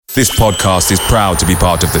This podcast is proud to be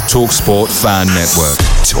part of the TalkSport Fan Network.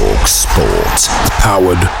 TalkSport.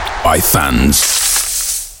 Powered by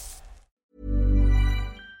fans.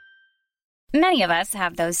 Many of us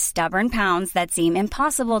have those stubborn pounds that seem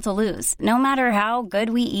impossible to lose, no matter how good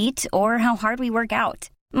we eat or how hard we work out.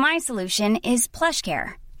 My solution is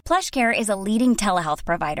PlushCare. PlushCare is a leading telehealth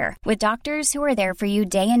provider with doctors who are there for you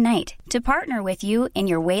day and night to partner with you in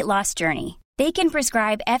your weight loss journey. They can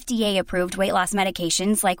prescribe FDA-approved weight loss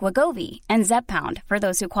medications like Wegovy and Zepbound for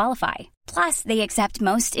those who qualify. Plus, they accept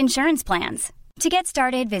most insurance plans. To get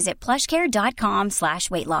started, visit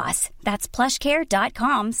plushcare.com/weightloss. That's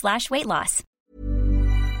plushcare.com/weightloss.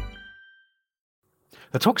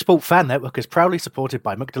 The TalkSport Fan Network is proudly supported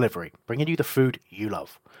by McDelivery, bringing you the food you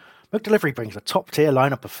love. McDelivery brings a top-tier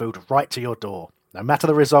lineup of food right to your door. No matter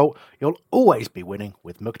the result, you'll always be winning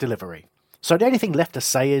with McDelivery. So the only thing left to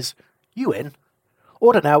say is, you in?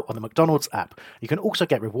 Order now on the McDonald's app. You can also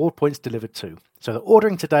get reward points delivered too. So that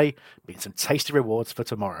ordering today means some tasty rewards for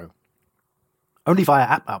tomorrow. Only via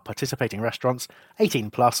app at participating restaurants.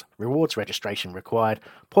 18 plus. Rewards registration required.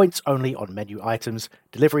 Points only on menu items.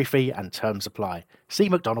 Delivery fee and terms apply. See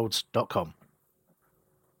mcdonalds.com.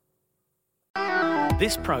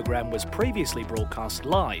 This programme was previously broadcast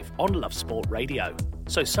live on Love Sport Radio,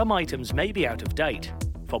 so some items may be out of date.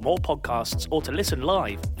 For more podcasts or to listen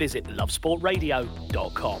live, visit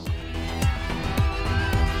lovesportradio.com.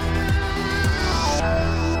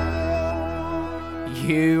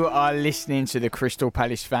 You are listening to the Crystal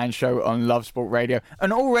Palace Fan Show on Love Sport Radio,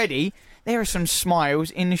 and already there are some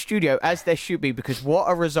smiles in the studio, as there should be, because what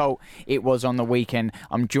a result it was on the weekend.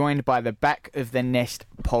 I'm joined by the Back of the Nest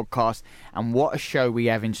podcast, and what a show we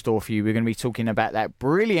have in store for you. We're going to be talking about that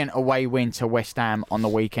brilliant away win to West Ham on the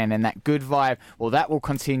weekend, and that good vibe, well, that will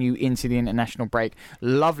continue into the international break.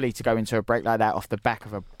 Lovely to go into a break like that off the back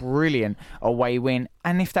of a brilliant away win.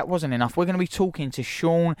 And if that wasn't enough, we're going to be talking to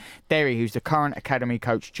Shaun Derry, who's the current academy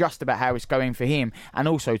coach, just about how it's going for him, and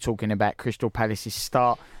also talking about Crystal Palace's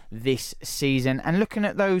start this season, and looking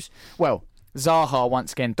at those, well, Zaha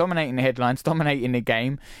once again dominating the headlines, dominating the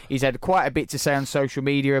game. He's had quite a bit to say on social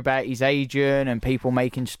media about his agent and people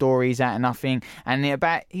making stories out of nothing, and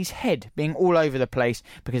about his head being all over the place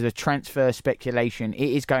because of transfer speculation. It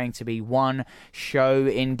is going to be one show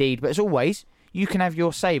indeed, but as always, you can have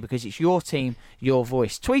your say because it's your team, your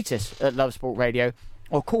voice. Tweet us at Love Sport Radio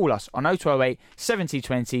or call us on 0208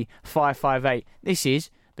 7020 558. This is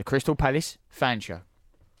the Crystal Palace Fan Show.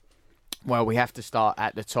 Well, we have to start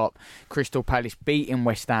at the top. Crystal Palace beating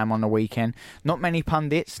West Ham on the weekend. Not many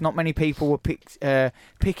pundits, not many people were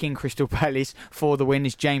picking Crystal Palace for the win,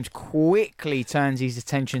 as James quickly turns his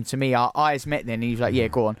attention to me. Our eyes met then, and he was like, yeah,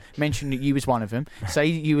 go on. Mention that you was one of them. Say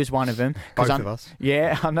you was one of them. Both of us.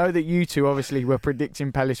 Yeah, I know that you two obviously were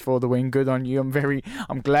predicting Palace for the win. Good on you.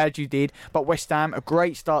 I'm glad you did. But West Ham, a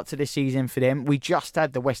great start to the season for them. We just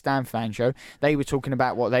had the West Ham Fan Show. They were talking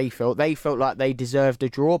about what they felt. They felt like they deserved a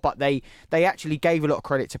draw, but they actually gave a lot of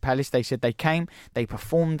credit to Palace. They said they came, they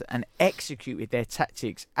performed and executed their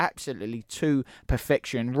tactics absolutely to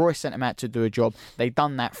perfection. Roy sent them out to do a job. They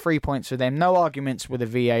done that. 3 points for them. No arguments with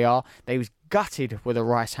the VAR. They was gutted with a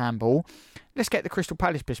Rice handball. Let's get the Crystal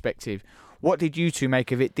Palace perspective. What did you two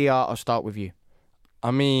make of it? DR, I'll start with you.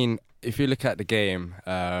 I mean, if you look at the game,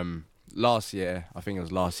 last year, I think it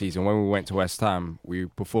was last season, when we went to West Ham, we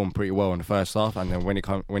performed pretty well in the first half, and then when it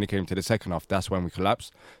came to the second half, that's when we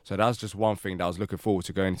collapsed. So that's just one thing that I was looking forward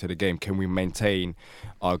to going into the game. Can we maintain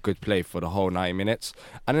our good play for the whole 90 minutes?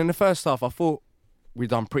 And in the first half, I thought we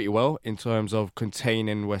done pretty well in terms of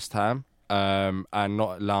containing West Ham and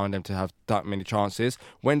not allowing them to have that many chances.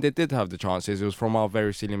 When they did have the chances, it was from our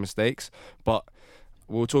very silly mistakes. But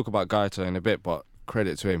we'll talk about Gaeta in a bit, but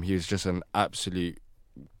credit to him, he was just an absolute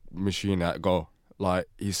machine at goal. Like,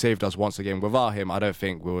 he saved us once again. Without him, I don't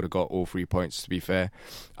think we would have got all 3 points, to be fair.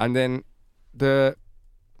 And then the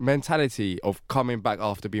mentality of coming back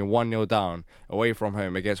after being 1-0 down away from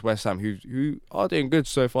home against West Ham, who are doing good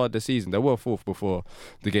so far this season. They were fourth before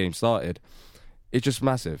the game started. It's just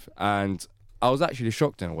massive. And I was actually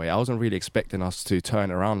shocked in a way. I wasn't really expecting us to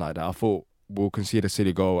turn around like that. I thought we'll concede a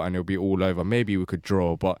silly goal and it'll be all over. Maybe we could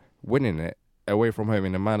draw, but winning it away from home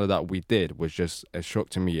in the manner that we did was just a shock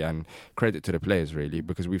to me, and credit to the players really,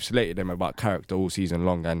 because we've slated them about character all season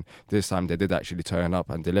long, and this time they did actually turn up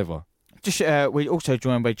and deliver. We're also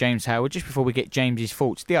joined by James Howard. Just before we get James's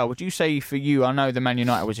thoughts, DR, would you say for you, I know the Man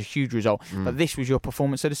United was a huge result, but this was your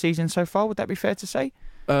performance of the season so far? Would that be fair to say?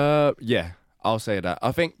 Yeah, I'll say that.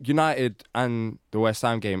 I think United and the West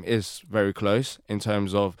Ham game is very close in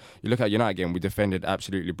terms of, you look at United game, we defended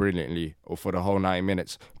absolutely brilliantly for the whole 90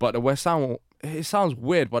 minutes. But the West Ham it sounds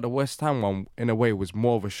weird, but the West Ham one, in a way, was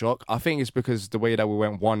more of a shock. I think it's because the way that we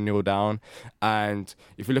went 1-0 down, and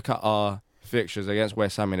if you look at our fixtures against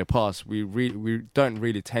West Ham in the past, we don't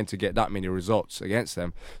really tend to get that many results against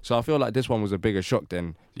them. So I feel like this one was a bigger shock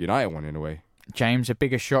than the United one in a way. James, a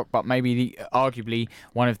bigger shock, but maybe arguably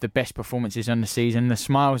one of the best performances on the season. The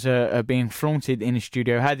smiles are being flaunted in the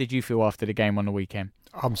studio. How did you feel after the game on the weekend?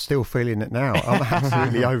 I'm still feeling it now. I'm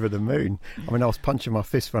absolutely over the moon. I mean, I was punching my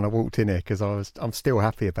fist when I walked in here because I'm still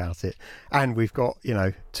happy about it. And we've got,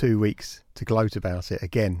 2 weeks to gloat about it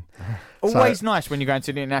again. Always nice when you go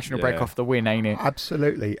into the international break off the win, ain't it?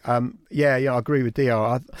 Absolutely. I agree with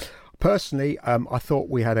DR. Personally, I thought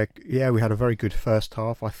we had a very good first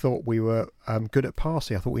half. I thought we were good at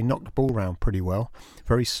passing. I thought we knocked the ball around pretty well,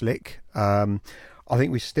 very slick. I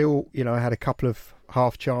think we still, had a couple of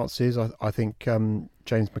half chances. I think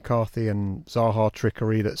James McCarthy and Zaha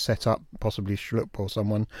trickery that set up possibly Schlupp or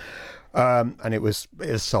someone, and it was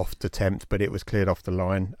a soft attempt, but it was cleared off the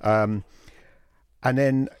line. And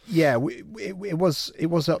then, it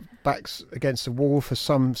was up backs against the wall for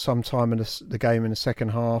some time in the game in the second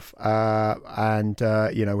half, and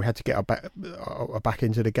we had to get our back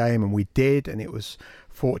into the game, and we did, and it was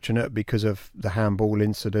fortunate because of the handball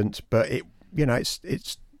incident. But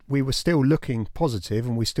we were still looking positive,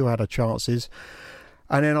 and we still had our chances.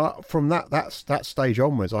 And then from that stage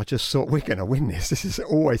onwards, I just thought, we're going to win this. This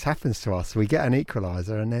always happens to us. We get an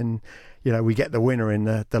equaliser, and then we get the winner in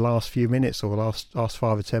the last few minutes or the last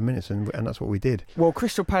 5 or 10 minutes, and that's what we did. Well,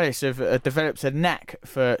 Crystal Palace have developed a knack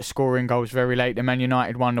for scoring goals very late. The Man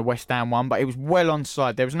United won, the West Ham won, but it was well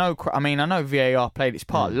onside. There was no. I know VAR played its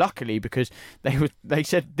part, luckily, because they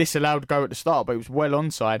said disallowed goal at the start, but it was well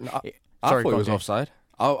onside. I thought it was offside.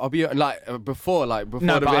 I'll be before. No, but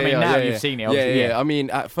VAR, now you've seen it. Yeah. I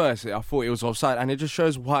mean, at first I thought it was offside, and it just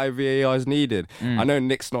shows why VAR is needed. I know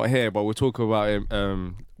Nick's not here, but we'll talk about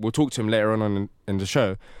him. We'll talk to him later on in the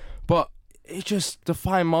show. But it's just the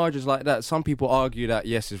fine margins like that. Some people argue that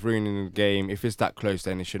yes, it's ruining the game. If it's that close,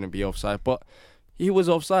 then it shouldn't be offside. But he was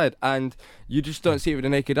offside, and you just don't see it with the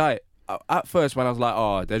naked eye. At first, when I was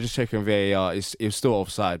like, they're just checking VAR, it was still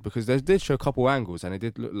offside, because they did show a couple angles and it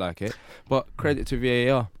did look like it. But credit to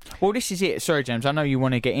VAR. Well, this is it. Sorry, James, I know you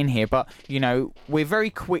want to get in here, but, we're very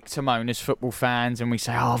quick to moan as football fans, and we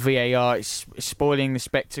say, VAR is spoiling the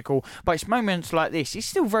spectacle. But it's moments like this. It's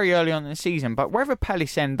still very early on in the season, but wherever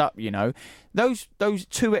Palace end up, those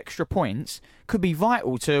 2 extra points could be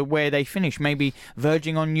vital to where they finish, maybe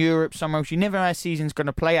verging on Europe somewhere else. You never know how the season's going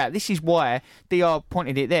to play out. This is why DR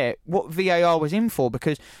pointed it there, what VAR was in for,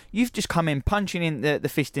 because you've just come in punching in the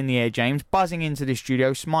fist in the air, James, buzzing into the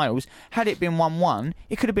studio, smiles. Had it been 1-1,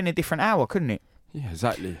 it could have been a different hour, couldn't it? Yeah,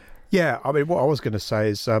 exactly. Yeah, I mean, what I was going to say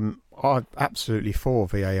is I'm absolutely for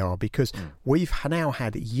VAR, because we've now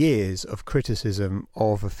had years of criticism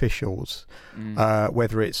of officials,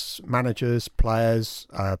 whether it's managers, players,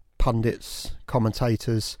 pundits,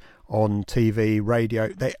 commentators on TV, radio.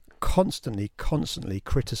 They're constantly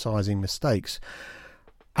criticising mistakes.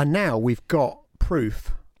 And now we've got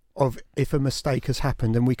proof of if a mistake has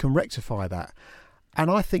happened, and we can rectify that. And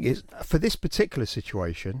I think for this particular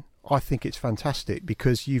situation, I think it's fantastic,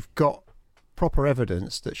 because you've got proper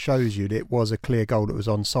evidence that shows you that it was a clear goal that was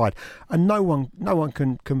onside, and no one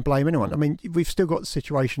can blame anyone. I mean, we've still got the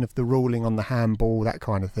situation of the ruling on the handball, that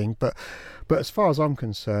kind of thing, but as far as I'm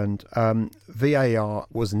concerned, VAR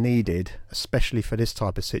was needed, especially for this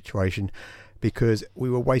type of situation, because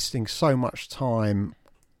we were wasting so much time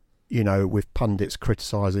with pundits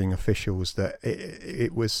criticising officials, that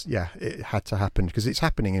it had to happen, because it's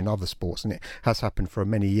happening in other sports, and it has happened for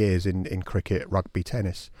many years in cricket, rugby,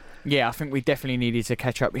 tennis. Yeah, I think we definitely needed to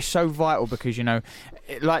catch up. It's so vital because,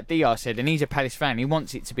 like DR said, and he's a Palace fan, he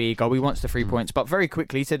wants it to be a goal, he wants the 3 points, but very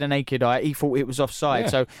quickly, to the naked eye, he thought it was offside. Yeah.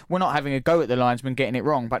 So we're not having a go at the linesman getting it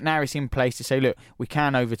wrong, but now it's in place to say, look, we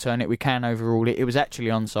can overturn it, we can overrule it. It was actually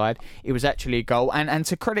onside, it was actually a goal. And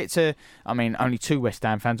to credit to, only 2 West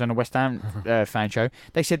Ham fans on a West Ham fan show,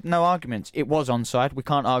 they said no arguments, it was onside, we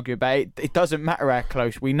can't argue about it. It doesn't matter how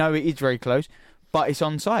close, we know it is very close, but it's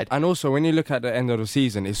onside. And also, when you look at the end of the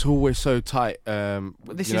season, it's always so tight.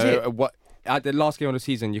 This is it. At the last game of the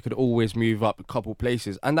season, you could always move up a couple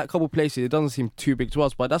places, and that couple places, it doesn't seem too big to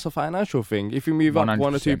us, but that's a financial thing. If you move 100%. Up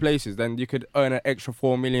 1 or 2 places, then you could earn an extra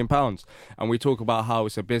 £4 million. And we talk about how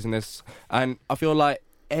it's a business, and I feel like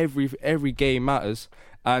every game matters,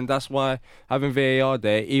 and that's why having VAR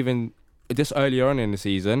there, even this earlier on in the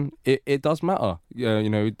season, it does matter,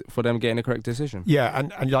 for them getting the correct decision. Yeah,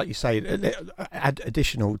 and like you say,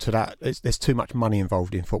 additional to that, there's too much money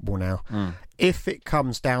involved in football now. If it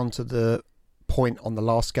comes down to the point on the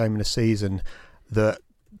last game of the season that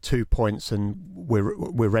 2 points and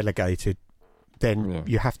we're relegated, then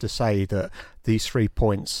you have to say that these 3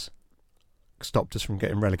 points stopped us from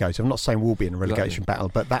getting relegated. I'm not saying we'll be in a relegation battle,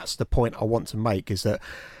 but that's the point I want to make, is that,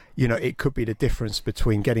 you know, it could be the difference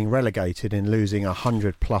between getting relegated and losing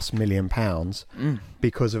 £100+ million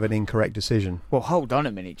because of an incorrect decision. Well, hold on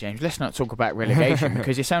a minute, James. Let's not talk about relegation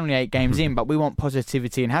because it's only 8 games in, but we want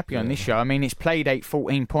positivity and happy on this show. I mean, it's played 8,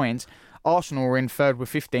 14 points. Arsenal are in third with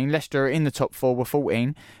 15. Leicester are in the top 4 with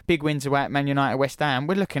 14. Big wins away at Man United, West Ham.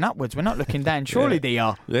 We're looking upwards. We're not looking down. Surely they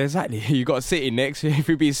are. Yeah, exactly. You got City next. If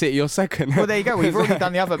you beat City, you're second. Well, there you go. We've already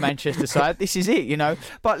done the other Manchester side. This is it, you know.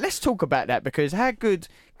 But let's talk about that, because how good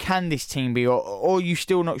can this team be? Or are you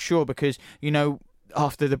still not sure? Because, you know,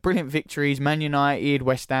 after the brilliant victories, Man United,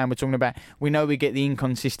 West Ham, we're talking about, we know we get the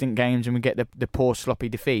inconsistent games and we get the poor, sloppy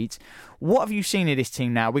defeats. What have you seen of this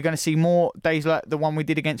team now? We're going to see more days like the one we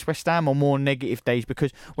did against West Ham, or more negative days?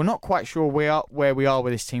 Because we're not quite sure where we are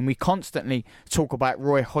with this team. We constantly talk about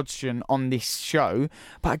Roy Hodgson on this show,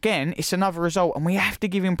 but again, it's another result, and we have to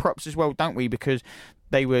give him props as well, don't we? Because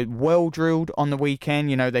they were well drilled on the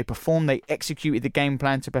weekend. You know, they performed, they executed the game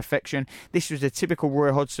plan to perfection. This was a typical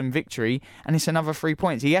Roy Hodgson victory, and it's another 3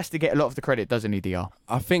 points. He has to get a lot of the credit, doesn't he, DR?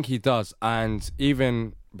 I think he does. And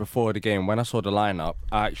even before the game, when I saw the lineup,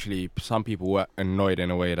 some people were annoyed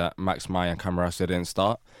in a way that Max Meyer and Camarasa didn't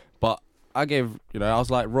start. But I was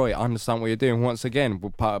like, Roy, I understand what you're doing once again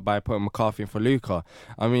by putting McCarthy in for Luka.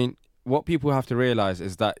 I mean, what people have to realise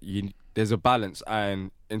is that there's a balance,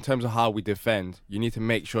 and in terms of how we defend, you need to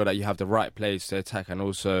make sure that you have the right players to attack and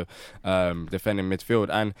also defend in midfield.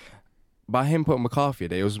 And by him putting McCarthy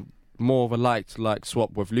there, it was more of a like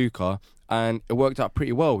swap with Luka, and it worked out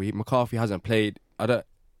pretty well. McCarthy hasn't played. That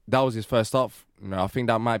was his first start. I think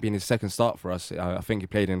that might be in his second start for us. I think he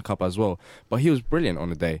played in the Cup as well, but he was brilliant on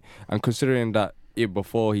the day. And considering that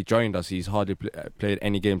before he joined us, he's hardly played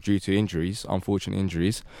any games due to injuries, unfortunate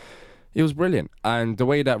injuries. It was brilliant. And the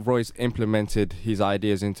way that Royce implemented his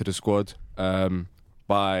ideas into the squad,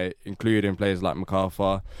 by including players like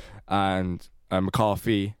McCarthy, and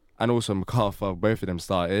also McCarthy, both of them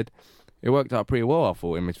started, it worked out pretty well, I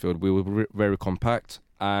thought, in midfield. We were very compact,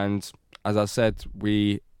 and as I said,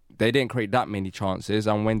 they didn't create that many chances,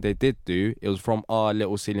 and when they did do, it was from our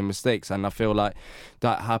little silly mistakes. And I feel like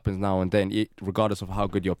that happens now and then, regardless of how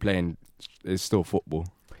good you're playing. It's still football.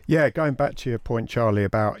 Yeah, going back to your point, Charlie,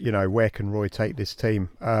 about, you know, where can Roy take this team?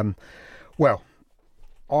 Well,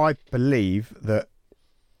 I believe that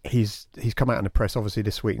he's come out in the press, obviously,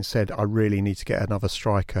 this week and said, I really need to get another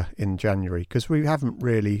striker in January, because we haven't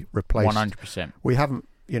really replaced... 100%. We haven't,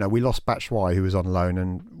 you know, we lost Batshuayi, who was on loan,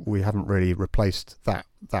 and we haven't really replaced that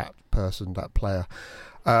player.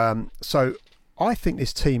 So I think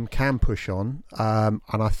this team can push on, and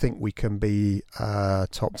I think we can be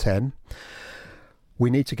top 10. We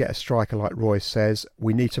need to get a striker, like Roy says.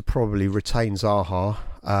 We need to probably retain Zaha.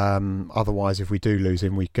 Otherwise, if we do lose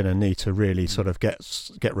him, we're going to need to really sort of get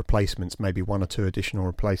replacements, maybe 1 or 2 additional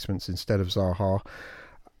replacements instead of Zaha.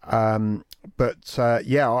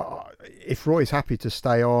 If Roy's happy to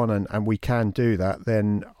stay on and we can do that,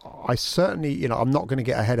 then I certainly, you know, I'm not going to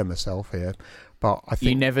get ahead of myself here. But I think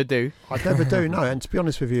you never do. I never do, no. And to be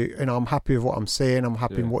honest with you, I'm happy with what I'm seeing. I'm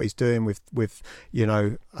happy with what he's doing with you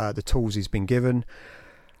know, the tools he's been given.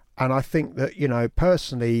 And I think that, you know,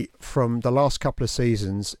 personally, from the last couple of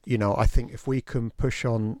seasons, you know, I think if we can push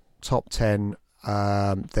on top 10,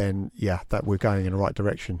 then that we're going in the right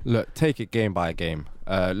direction. Look, take it game by game.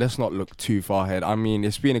 Let's not look too far ahead. I mean,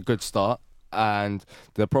 it's been a good start, and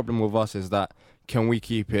the problem with us is that, can we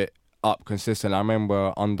keep it up consistent? I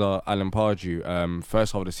remember under Alan Pardew,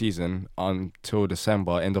 first half of the season until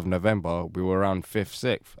December, end of November, we were around 5th,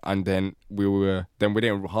 6th, and then we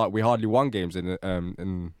hardly won games in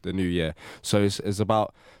the new year. So it's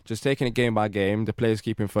about just taking it game by game, the players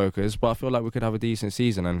keeping focus. But I feel like we could have a decent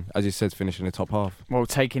season, and as you said, finish in the top half. Well,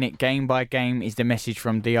 taking it game by game is the message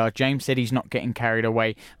from DR. James said he's not getting carried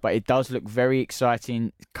away, but it does look very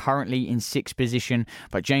exciting. Currently in 6th position,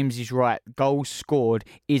 but James is right. Goals scored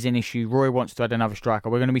is an issue. Roy wants to add another striker.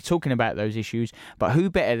 We're going to be talking about those issues, but who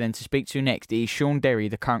better than to speak to next is Sean Derry,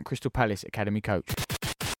 the current Crystal Palace Academy coach.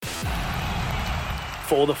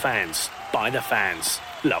 For the fans, by the fans,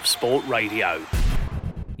 Love Sport Radio.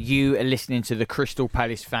 You are listening to the Crystal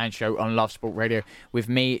Palace Fan Show on Love Sport Radio with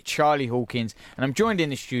me, Charlie Hawkins, and I'm joined in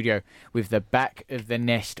the studio with the Back of the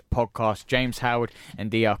Nest podcast, James Howard and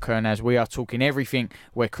DR Kernaz. We are talking everything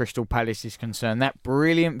where Crystal Palace is concerned. That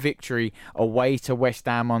brilliant victory away to West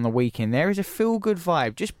Ham on the weekend. There is a feel-good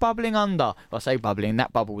vibe just bubbling under. I say bubbling,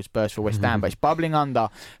 that bubble was burst for West Ham, but it's bubbling under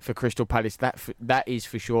for Crystal Palace. That is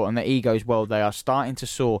for sure. And the egos, well, they are starting to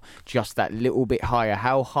soar just that little bit higher.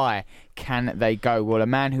 How high can they go? Well, a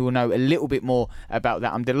man who will know a little bit more about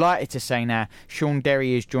that, I'm delighted to say now, Shaun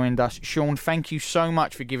Derry has joined us. Shaun, thank you so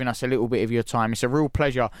much for giving us a little bit of your time. It's a real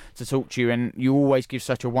pleasure to talk to you, and you always give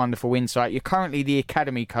such a wonderful insight. You're currently the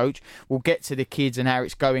academy coach. We'll get to the kids and how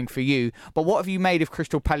it's going for you, but what have you made of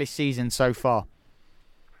Crystal Palace season so far?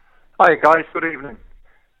 Hi guys, good evening.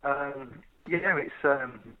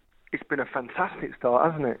 It's been a fantastic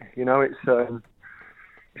start, hasn't it? You know, it's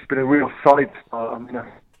been a real solid start. I mean,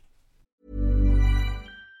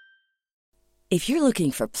 If you're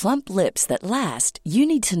looking for plump lips that last, you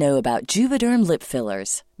need to know about Juvederm lip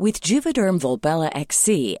fillers. With Juvederm Volbella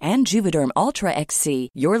XC and Juvederm Ultra XC,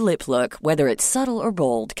 your lip look, whether it's subtle or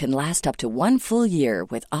bold, can last up to 1 full year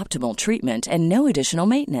with optimal treatment and no additional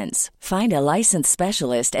maintenance. Find a licensed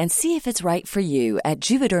specialist and see if it's right for you at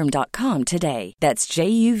Juvederm.com today. That's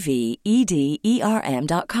JUVEDERM.com.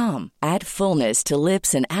 Add fullness to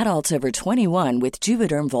lips in adults over 21 with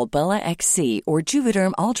Juvederm Volbella XC or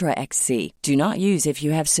Juvederm Ultra XC. Do not use if you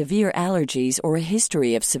have severe allergies or a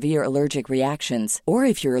history of severe allergic reactions, or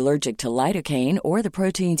if you're allergic to lidocaine or the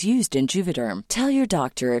proteins used in Juvederm. Tell your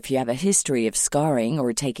doctor if you have a history of scarring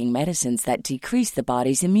or taking medicines that decrease the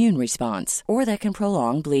body's immune response or that can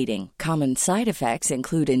prolong bleeding. Common side effects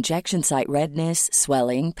include injection site redness,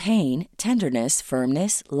 swelling, pain, tenderness,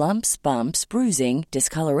 firmness, lumps, bumps, bruising,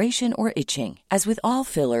 discoloration, or itching. As with all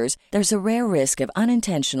fillers, there's a rare risk of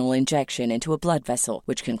unintentional injection into a blood vessel,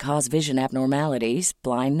 which can cause vision abnormalities,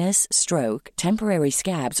 blindness, stroke, temporary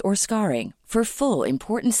scabs, or scarring. For full,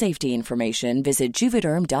 important safety information, visit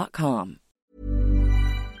Juvederm.com.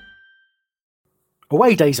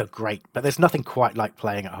 Away days are great, but there's nothing quite like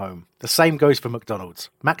playing at home. The same goes for McDonald's.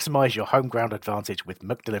 Maximise your home ground advantage with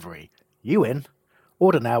McDelivery. You in?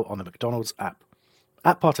 Order now on the McDonald's app.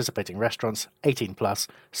 At participating restaurants, 18 plus,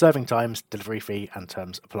 serving times, delivery fee and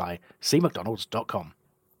terms apply. See mcdonalds.com.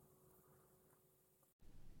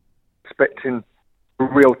 Expecting a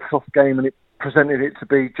real tough game, and it presented it to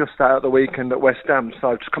be just out of the weekend at West Ham.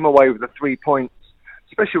 So to come away with the 3 points,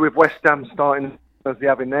 especially with West Ham starting as they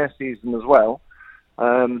have in their season as well,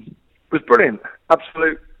 was brilliant.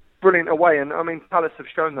 Absolute brilliant away. And I mean, Palace have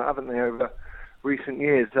shown that, haven't they, over recent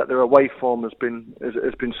years, that their away form has been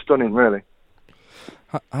stunning, really.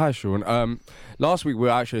 Hi, Shaun. Last week we were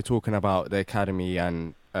actually talking about the academy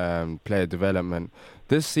and player development.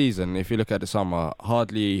 This season, if you look at the summer,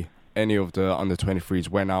 hardly any of the under-23s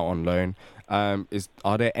went out on loan.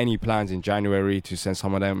 Are there any plans in January to send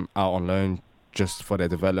some of them out on loan just for their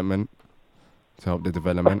development, to help the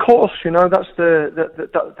development? Of course, you know, that's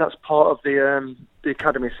that's part of the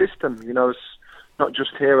academy system. You know, it's not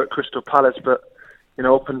just here at Crystal Palace, but you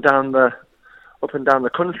know, up and down the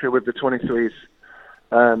country with the 23s.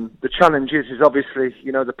 The challenge is obviously,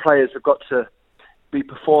 you know, the players have got to be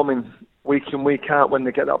performing week in, week out when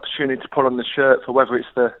they get the opportunity to put on the shirt, for whether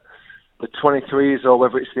it's the 23s or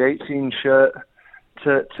whether it's the 18 shirt,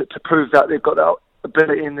 to prove that they've got that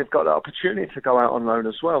ability and they've got that opportunity to go out on loan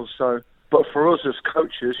as well. So, but for us as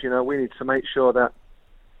coaches, you know, we need to make sure that,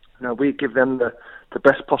 you know, we give them the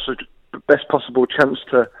best possible chance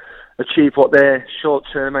to achieve what their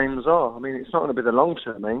short-term aims are. I mean, it's not going to be the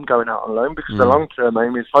long-term aim going out on loan, because the long-term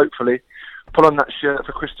aim is hopefully put on that shirt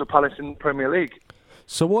for Crystal Palace in the Premier League.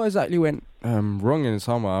 So what exactly went wrong in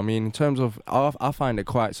summer? I mean, in terms of, I find it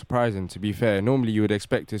quite surprising, to be fair. Normally you would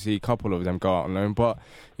expect to see a couple of them go out on loan, but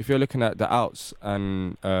if you're looking at the outs,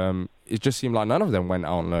 and it just seemed like none of them went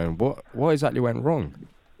out on loan. What exactly went wrong?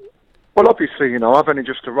 Well, obviously, you know, I've only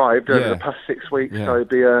just arrived over the past 6 weeks, so it'd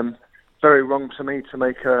be very wrong to me to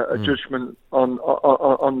make a judgment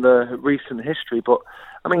on the recent history. But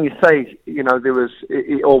I mean, you say, you know,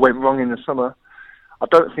 it all went wrong in the summer. I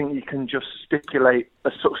don't think you can just stipulate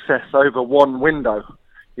a success over one window.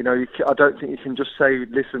 You know, I don't think you can just say,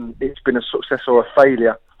 listen, it's been a success or a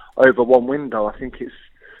failure over one window. I think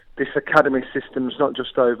this academy system's not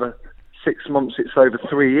just over 6 months; it's over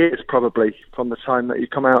 3 years, probably, from the time that you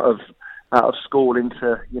come out of school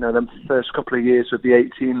into, you know, the first couple of years with the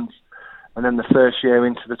 18s, and then the first year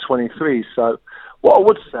into the 23s. So, what I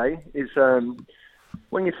would say is,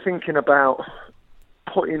 when you're thinking about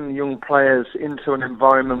putting young players into an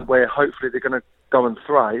environment where hopefully they're going to go and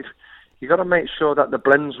thrive, you got to make sure that the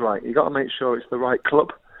blend's right. You got to make sure it's the right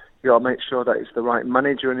club. You got to make sure that it's the right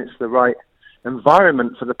manager and it's the right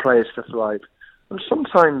environment for the players to thrive. And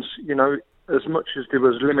sometimes, as much as there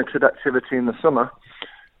was limited activity in the summer,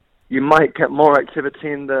 you might get more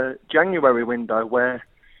activity in the January window where,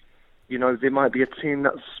 there might be a team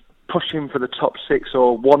that's pushing for the top 6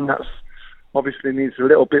 or one that's obviously needs a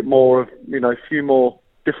little bit more of, a few more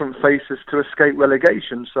different faces to escape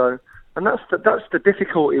relegation. So, and that's the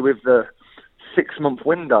difficulty with the 6-month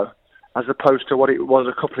window, as opposed to what it was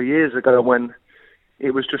a couple of years ago when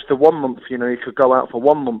it was just a 1 month. You could go out for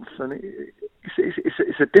 1 month, and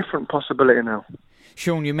it's a different possibility now.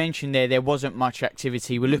 Sean, you mentioned there wasn't much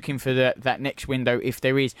activity. We're looking for that next window if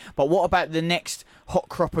there is. But what about the next hot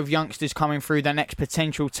crop of youngsters coming through, the next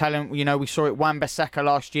potential talent? We saw it Wan-Bissaka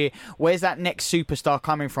last year. Where's that next superstar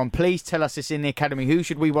coming from? Please tell us it's in the academy. Who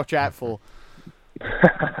should we watch out for?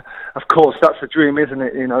 Of course, that's a dream, isn't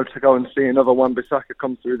it? To go and see another Wan-Bissaka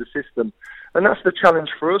come through the system. And that's the challenge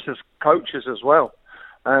for us as coaches as well.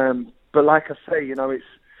 But like I say,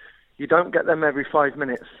 you don't get them every 5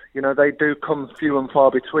 minutes. They do come few and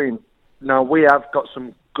far between. Now, we have got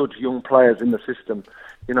some good young players in the system.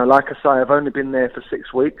 Like I say, I've only been there for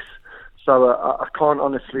 6 weeks, so I can't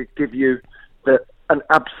honestly give you an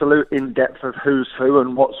absolute in-depth of who's who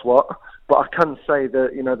and what's what. But I can say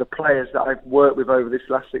that, the players that I've worked with over this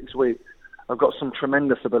last 6 weeks, I've got some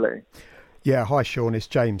tremendous ability. Yeah, hi Sean, it's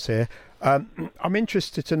James here. I'm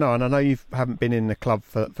interested to know, and I know you haven't been in the club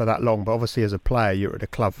for that long, but obviously as a player you were at the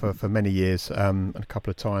club for many years, and a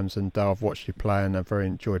couple of times, and I've watched you play and I've very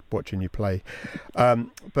enjoyed watching you play.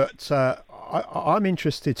 But I'm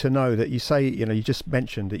interested to know that you say, you just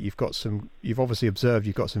mentioned that you've obviously observed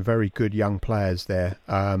you've got some very good young players there.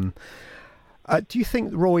 Do you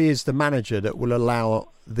think Roy is the manager that will allow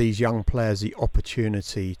these young players the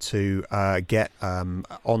opportunity to get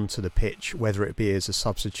onto the pitch, whether it be as a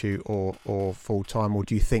substitute or full-time, or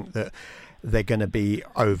do you think that they're going to be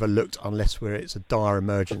overlooked unless it's a dire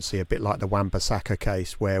emergency, a bit like the Wan-Bissaka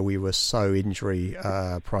case where we were so injury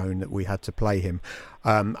prone that we had to play him?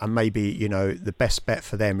 And maybe, the best bet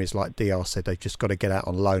for them is, like DR said, they've just got to get out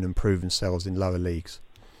on loan and prove themselves in lower leagues.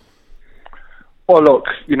 Well, look,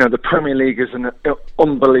 the Premier League is an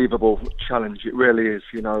unbelievable challenge. It really is.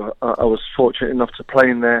 I was fortunate enough to play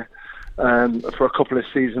in there for a couple of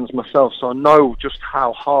seasons myself, so I know just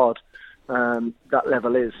how hard that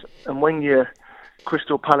level is. And when you're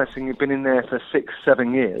Crystal Palace and you've been in there for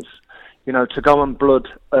 6-7 years, to go and blood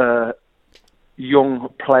a young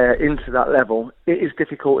player into that level, it is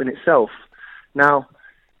difficult in itself. Now,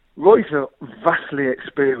 Roy's a vastly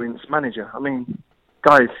experienced manager. I mean,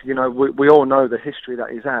 guys, we all know the history that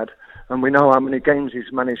he's had, and we know how many games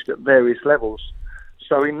he's managed at various levels.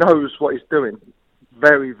 So he knows what he's doing.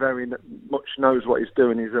 Very, very much knows what he's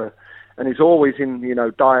doing. And he's always in,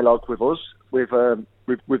 dialogue with us, with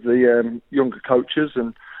the younger coaches,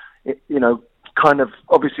 and kind of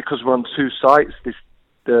obviously because we're on 2 sites,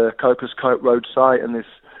 the Copers Cope Road site and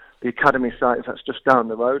the academy site that's just down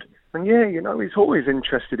the road. And yeah, he's always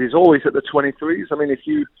interested. He's always at the 23s. I mean, if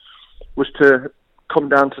you was to come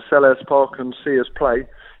down to Selhurst Park and see us play,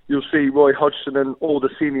 you'll see Roy Hodgson and all the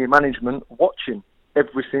senior management watching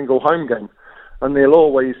every single home game, and they'll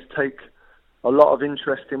always take a lot of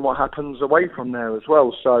interest in what happens away from there as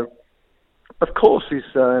well. So, of course, he's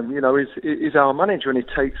our manager, and he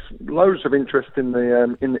takes loads of interest in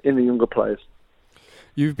the younger players.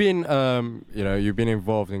 You've been, you've been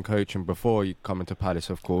involved in coaching before you come into Palace,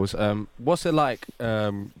 of course. What's it like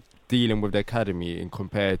dealing with the academy in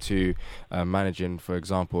compared to managing, for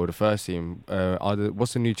example, the first team?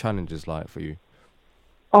 What's the new challenges like for you?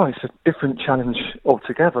 Oh, it's a different challenge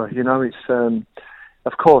altogether. It's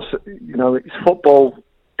of course, it's football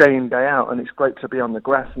day in, day out, and it's great to be on the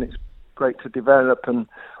grass, and it's great to develop and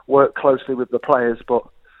work closely with the players. But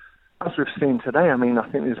as we've seen today, I mean, I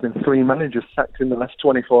think there's been 3 managers sacked in the last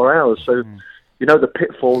 24 hours. So, the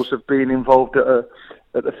pitfalls of being involved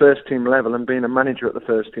at the first team level and being a manager at the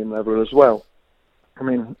first team level as well. I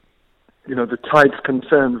mean, the tides can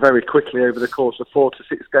turn very quickly over the course of 4 to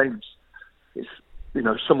 6 games. It's,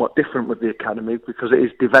 somewhat different with the academy because it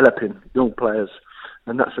is developing young players,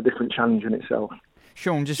 and that's a different challenge in itself.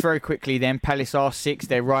 Sean, just very quickly then, Palace are 6th,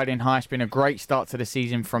 they're riding high, it's been a great start to the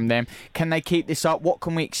season from them. Can they keep this up? What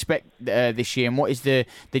can we expect this year, and what is the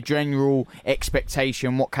general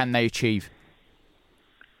expectation? What can they achieve?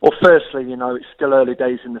 Well, firstly, it's still early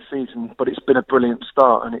days in the season, but it's been a brilliant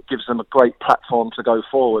start, and it gives them a great platform to go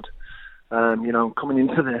forward. Coming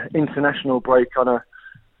into the international break on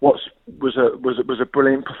what was a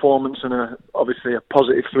brilliant performance and obviously a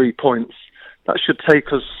positive 3 points, that should take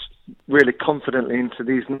us really confidently into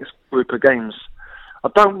these next group of games.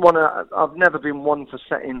 I've never been one for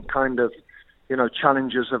setting kind of,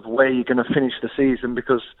 challenges of where you're going to finish the season,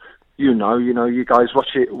 because you guys watch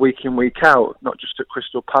it week in, week out, not just at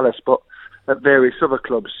Crystal Palace, but at various other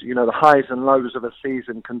clubs. The highs and lows of a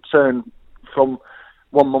season can turn from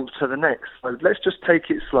one month to the next. So let's just take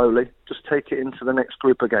it slowly, just take it into the next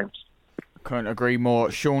group of games. Couldn't agree more.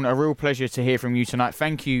 Sean, a real pleasure to hear from you tonight.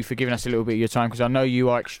 Thank you for giving us a little bit of your time, because I know you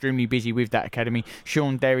are extremely busy with that academy.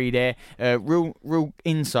 Sean Derry there. Real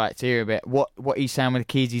insight to hear about what he's saying with the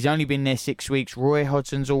kids. He's only been there 6 weeks. Roy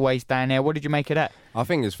Hodgson's always down there. What did you make of that? I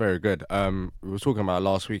think it's very good. We were talking about it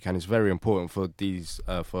last week, and it's very important for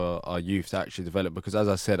for our youth to actually develop, because, as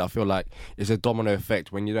I said, I feel like it's a domino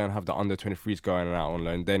effect. When you don't have the under 23s going out on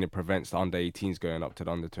loan, then it prevents the under 18s going up to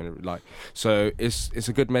the under 20. So it's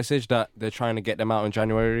a good message that they're trying to get them out in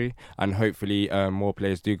January, and hopefully more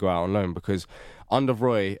players do go out on loan, because under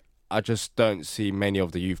Roy, I just don't see many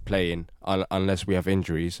of the youth playing unless we have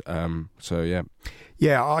injuries.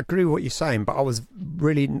 Yeah, I agree with what you're saying, but I was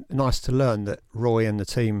really nice to learn that Roy and the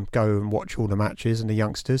team go and watch all the matches and the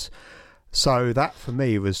youngsters. So that, for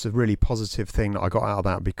me, was a really positive thing that I got out of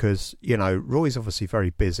that, because, Roy's obviously very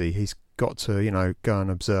busy. He's got to, go and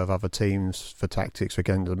observe other teams for tactics for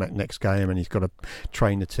getting to the next game, and he's got to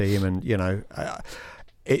train the team, and,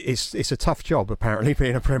 it's a tough job, apparently,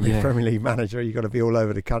 being a Premier League manager. You've got to be all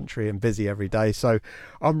over the country and busy every day. So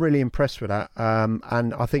I'm really impressed with that.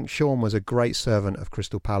 And I think Sean was a great servant of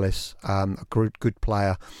Crystal Palace, a good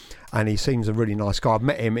player. And he seems a really nice guy. I've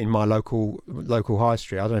met him in my local high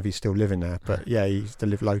street. I don't know if he's still living there, but yeah, he used to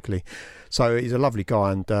live locally. So he's a lovely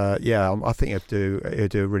guy, and I think he'll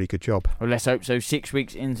do a really good job. Well, let's hope so. 6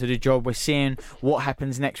 weeks into the job, we're seeing what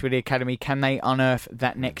happens next with the academy. Can they unearth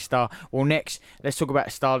that next star? Well, next, let's talk about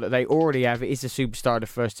a star that they already have. It is the superstar of the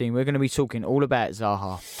first team. We're going to be talking all about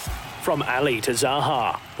Zaha. From Ali to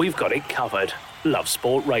Zaha, we've got it covered. Love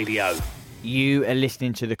Sport Radio. You are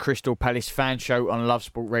listening to the Crystal Palace Fan Show on Love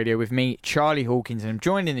Sport Radio with me, Charlie Hawkins, and I'm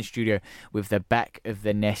joined in the studio with the Back of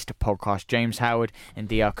the Nest podcast, James Howard and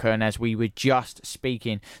DR Kern, as we were just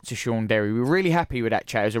speaking to Sean Derry. We were really happy with that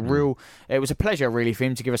chat. It was a pleasure, really, for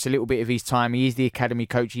him to give us a little bit of his time. He is the academy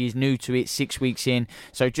coach. He is new to it, 6 weeks in.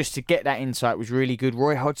 So just to get that insight was really good.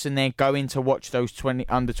 Roy Hodgson there, going to watch those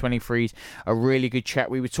under 23s, a really good chat.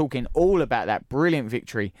 We were talking all about that brilliant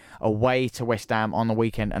victory away to West Ham on the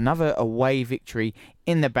weekend. Another away victory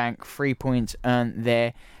in the bank, 3 points earned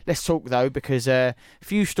there. Let's talk, though, because a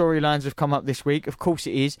few storylines have come up this week. Of course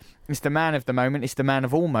it is. It's the man of the moment. It's the man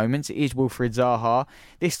of all moments. It is Wilfried Zaha.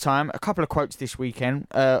 This time, a couple of quotes this weekend,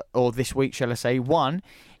 or this week, shall I say. One,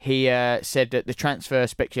 he said that the transfer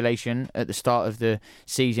speculation at the start of the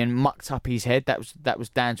season mucked up his head. That was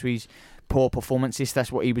down to his poor performances. That's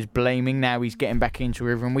what he was blaming. Now he's getting back into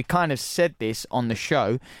it, and we kind of said this on the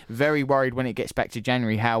show. Very worried when it gets back to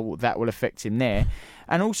January how that will affect him there.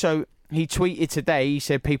 And also, he tweeted today, he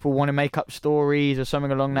said people want to make up stories or something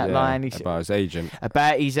along that line. About his agent.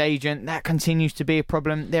 About his agent. That continues to be a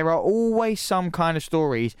problem. There are always some kind of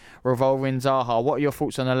stories revolving Zaha. What are your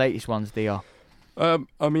thoughts on the latest ones, DR? I'm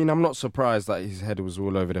not surprised that his head was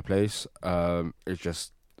all over the place. It's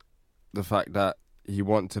just the fact that he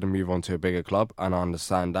wanted to move on to a bigger club, and I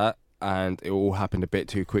understand that. And it all happened a bit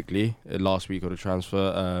too quickly last week of the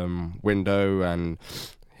transfer window, and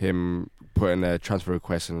him putting a transfer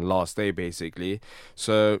request in the last day, basically.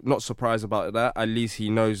 So not surprised about that. At least he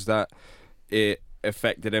knows that it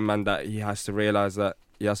affected him, and that he has to realise that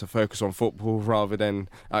he has to focus on football rather than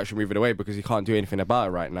actually moving away, because he can't do anything about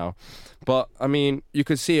it right now. But, you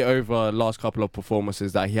could see it over the last couple of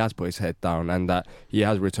performances that he has put his head down and that he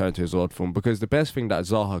has returned to his old form, because the best thing that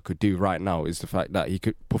Zaha could do right now is the fact that he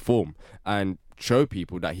could perform and show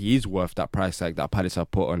people that he is worth that price tag that Palace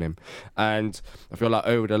have put on him. And I feel like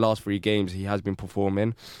over the last 3 games he has been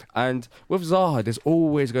performing. And with Zaha, there's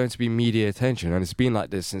always going to be media attention, and it's been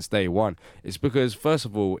like this since day one. It's because, first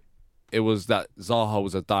of all, it was that Zaha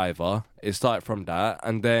was a diver. It started from that,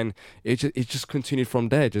 and then it just continued from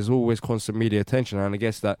there. There's always constant media attention, and I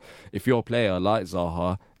guess that if you're a player like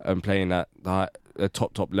Zaha and playing at a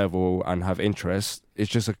top level and have interest,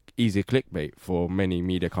 it's just an easy clickbait for many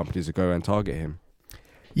media companies to go and target him.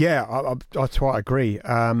 Yeah, I quite agree.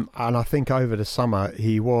 And I think over the summer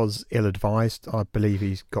he was ill-advised. I believe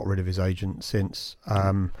he's got rid of his agent since.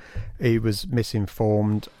 He was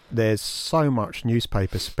misinformed. There's so much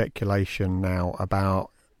newspaper speculation now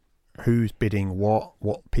about who's bidding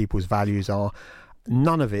what people's values are.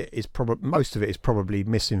 None of it is most of it is probably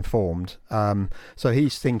misinformed. So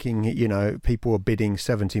he's thinking, people are bidding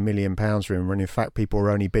 £70 million for him, when in fact people are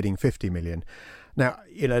only bidding 50 million. Now,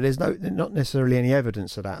 there's not necessarily any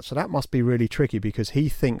evidence of that, so that must be really tricky because he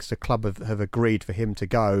thinks the club have agreed for him to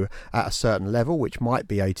go at a certain level, which might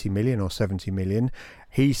be 80 million or 70 million.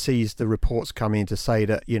 He sees the reports coming in to say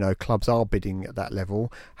that, clubs are bidding at that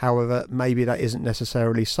level. However, maybe that isn't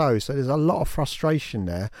necessarily so. So there's a lot of frustration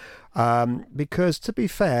there because, to be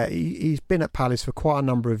fair, he's been at Palace for quite a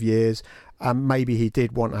number of years. Maybe he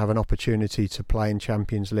did want to have an opportunity to play in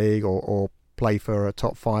Champions League or play for a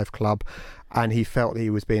top 5 club, and he felt he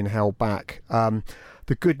was being held back.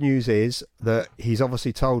 The good news is that he's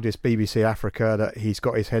obviously told this BBC Africa that he's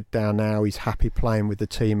got his head down now. He's happy playing with the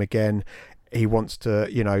team again. He wants to,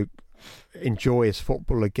 enjoy his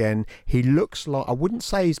football again. He looks like, I wouldn't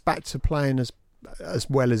say he's back to playing as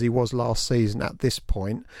well as he was last season at this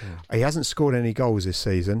point. He hasn't scored any goals this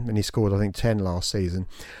season, and he scored, I think, 10 last season.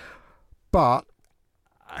 But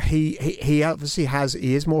he obviously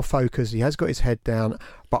he is more focused. He has got his head down,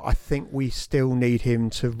 but I think we still need him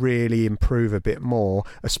to really improve a bit more,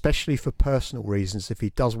 especially for personal reasons if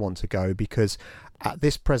he does want to go, because at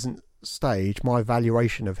this present stage my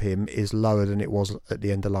valuation of him is lower than it was at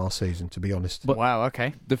the end of last season, to be honest. But wow,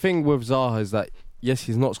 okay. The thing with Zaha is that yes,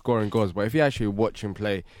 he's not scoring goals, but if you actually watch him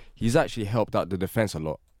play, he's actually helped out the defence a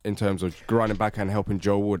lot in terms of running back and helping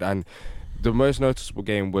Joe Wood. And the most noticeable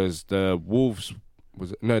game was the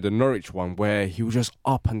Norwich one, where he was just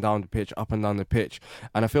up and down the pitch.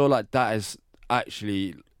 And I feel like that is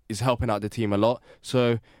helping out the team a lot.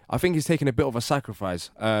 So I think he's taking a bit of a sacrifice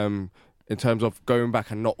in terms of going back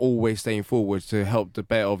and not always staying forward to help the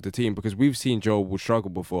better of the team, because we've seen Joe Wood struggle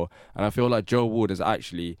before, and I feel like Joe Wood has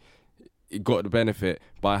actually got the benefit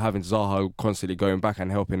by having Zaha constantly going back and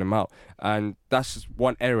helping him out. And that's just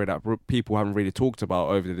one area that people haven't really talked about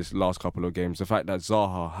over this last couple of games, the fact that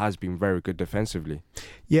Zaha has been very good defensively.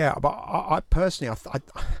 Yeah, but I personally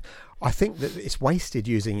I think that it's wasted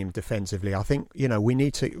using him defensively. I think we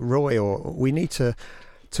need to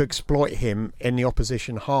exploit him in the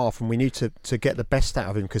opposition half, and we need to get the best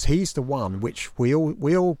out of him, because he's the one which we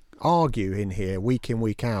all argue in here week in,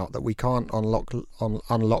 week out, that we can't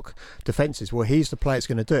unlock defences. Well, he's the player that's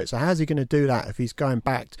going to do it. So how's he going to do that if he's going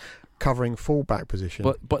back covering full-back position?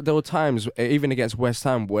 But there were times, even against West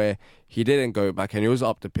Ham, where he didn't go back and he was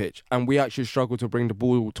up the pitch, and we actually struggled to bring the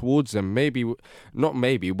ball towards him.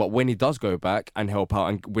 But when he does go back and help out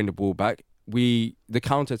and win the ball back, the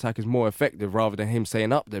counter-attack is more effective rather than him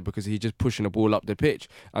staying up there, because he's just pushing the ball up the pitch.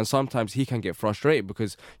 And sometimes he can get frustrated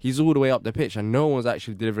because he's all the way up the pitch and no one's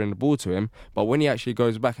actually delivering the ball to him. But when he actually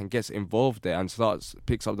goes back and gets involved there and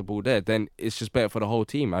picks up the ball there, then it's just better for the whole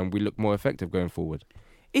team and we look more effective going forward.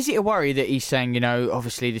 Is it a worry that he's saying,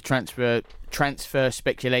 obviously the transfer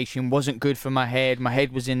speculation wasn't good for my head. My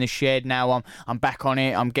head was in the shed. Now I'm back on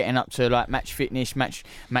it. I'm getting up to like match fitness, match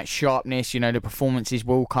sharpness. The performances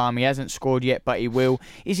will come. He hasn't scored yet, but he will.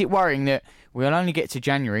 Is it worrying that we'll only get to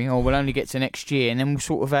January, or we'll only get to next year, and then we'll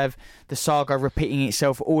sort of have the saga repeating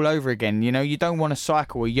itself all over again? You don't want to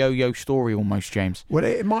cycle a yo-yo story almost, James. Well,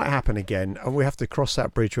 it might happen again, and we have to cross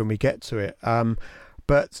that bridge when we get to it.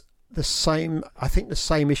 But I think the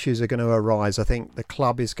same issues are going to arise. I think the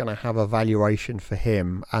club is going to have a valuation for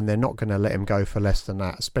him, and they're not going to let him go for less than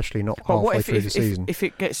that, especially not halfway through the season. If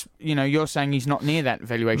it gets, you're saying he's not near that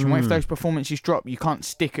valuation. What if those performances drop? You can't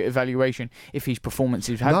stick at a valuation if his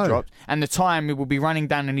performances have dropped, and the time it will be running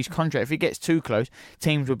down in his contract. If it gets too close,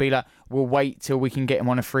 teams will be like, we'll wait till we can get him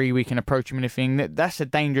on a free, we can approach him in a thing. That's a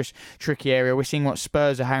dangerous, tricky area. We're seeing what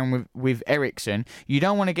Spurs are having with Eriksen. You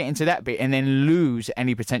don't want to get into that bit and then lose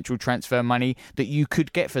any potential transfer money that you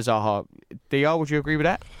could get for Zaha. DR, would you agree with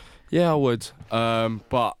that? Yeah, I would.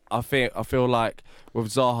 But I feel like with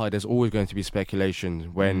Zaha, there's always going to be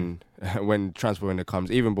speculation when transfer window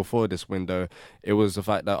comes. Even before this window, it was the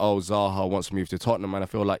fact that Zaha wants to move to Tottenham, and I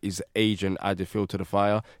feel like his agent added fuel to the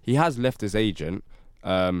fire. He has left his agent.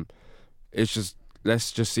 It's just,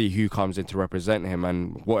 let's just see who comes in to represent him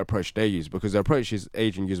and what approach they use, because the approach his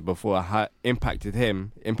agent used before had impacted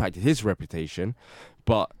his reputation.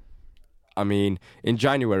 But I mean, in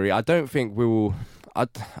January, I don't think we will.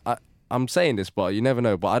 I'm saying this, but you never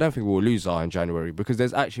know. But I don't think we'll lose Zaha in January, because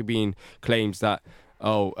there's actually been claims that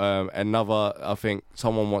I think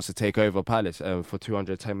someone wants to take over Palace for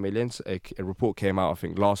 210 million. A report came out, I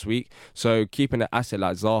think, last week. So keeping an asset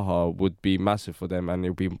like Zaha would be massive for them, and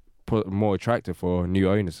it would be more attractive for new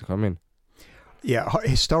owners to come in. Yeah,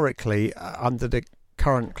 historically, under the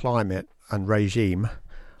current climate and regime,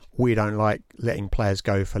 we don't like letting players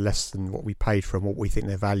go for less than what we paid for and what we think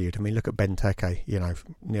they're valued. I mean, look at Benteke,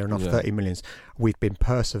 near enough 30 millions. We've been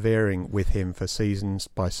persevering with him for seasons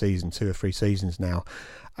by season, 2 or 3 seasons now.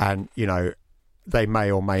 And, they may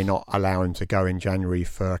or may not allow him to go in January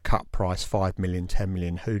for a cut price, 5 million, 10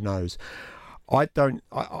 million, who knows. I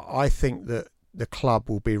think that the club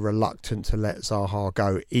will be reluctant to let Zaha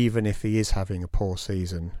go, even if he is having a poor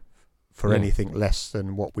season, for anything less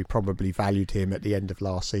than what we probably valued him at the end of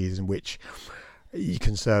last season, which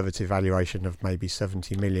conservative valuation of maybe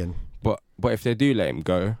 70 million. But if they do let him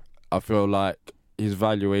go, I feel like his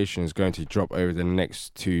valuation is going to drop over the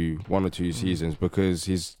next 1 or 2 seasons, because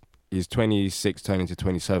he's 26 turning to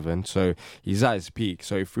 27, so he's at his peak.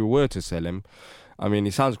 So if we were to sell him, I mean,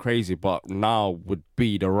 it sounds crazy, but now would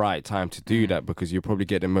be the right time to do that, because you probably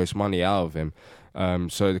get the most money out of him.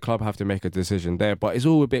 So the club have to make a decision there. But it's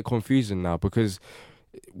all a bit confusing now, because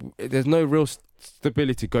there's no real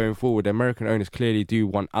stability going forward. The American owners clearly do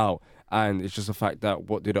want out, and it's just the fact that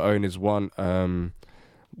what do the owners want?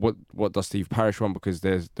 What does Steve Parish want? Because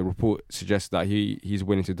the report suggests that he's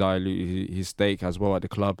willing to dilute his stake as well at the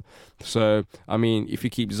club. So, I mean, if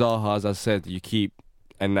you keep Zaha, as I said, you keep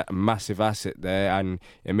a massive asset there, and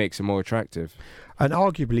it makes it more attractive. And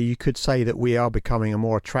arguably, you could say that we are becoming a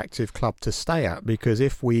more attractive club to stay at, because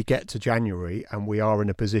if we get to January and we are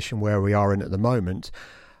in a position where we are in at the moment,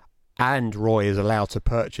 and Roy is allowed to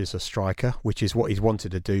purchase a striker, which is what he's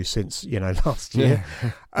wanted to do since last year,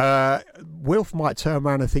 Wilf might turn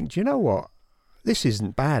around and think, do you know what? This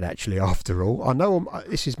isn't bad, actually, after all. I know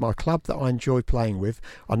this is my club that I enjoy playing with.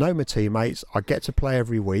 I know my teammates. I get to play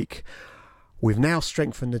every week. We've now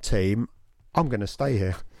strengthened the team. I'm going to stay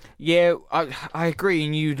here. Yeah, I agree,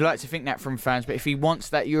 and you'd like to think that from fans, but if he wants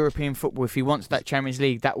that European football, if he wants that Champions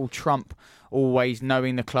League, that will trump always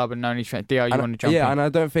knowing the club and knowing his friends. Dio, you want to jump in? Yeah, and I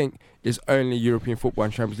don't think it's only European football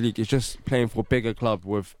and Champions League. It's just playing for a bigger club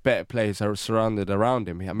with better players that are surrounded around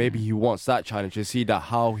him. Maybe he wants that challenge, to see that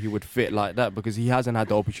how he would fit like that, because he hasn't had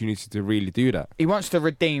the opportunity to really do that. He wants to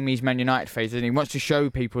redeem his Man United phase, and he wants to show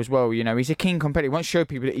people as well, he's a keen competitor. He wants to show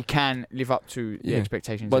people that he can live up to the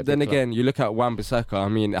expectations. But then again, you look at Wan-Bissaka. I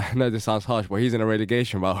mean, I know this sounds harsh, but he's in a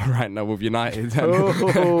relegation battle right now with United.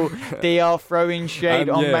 They are throwing shade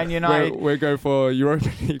on Man United. We're going for Europa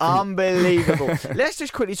League. Unbelievable. Let's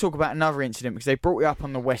just quickly talk about another incident, because they brought it up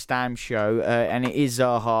on the West Ham show, and it is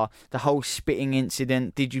Zaha. The whole spitting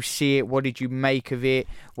incident. Did you see it? What did you make of it?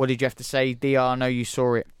 What did you have to say? DR, I know you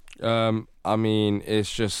saw it. I mean,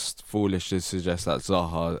 it's just foolish to suggest that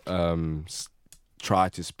Zaha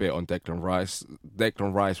tried to spit on Declan Rice.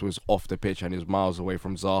 Declan Rice was off the pitch and he was miles away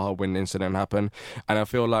from Zaha when the incident happened. And I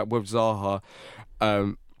feel like with Zaha,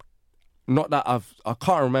 not that I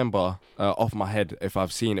can't remember off my head if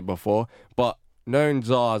I've seen it before, but knowing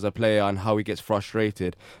Zaha as a player and how he gets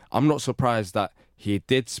frustrated, I'm not surprised that he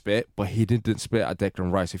did spit, but he didn't spit at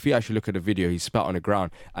Declan Rice. If you actually look at the video, he spat on the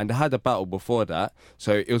ground. And they had a battle before that.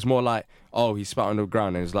 So it was more like, he spat on the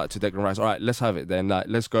ground, and it's like to Declan Rice, all right, let's have it then. Like,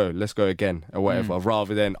 let's go again, or whatever.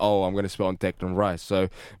 Rather than, I'm going to spit on Declan Rice. So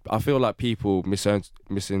I feel like people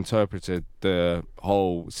misinterpreted the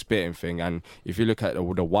whole spitting thing. And if you look at the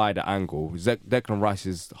wider angle, Declan Rice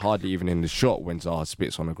is hardly even in the shot when Zaha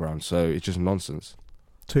spits on the ground. So it's just nonsense.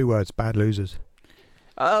 2 words, bad losers.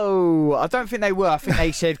 Oh, I don't think they were. I think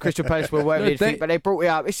they said Crystal Palace were whatever but they brought it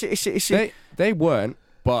up. They weren't,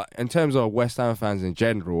 but in terms of West Ham fans in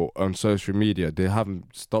general on social media, they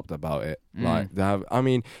haven't stopped about it. Like they have. I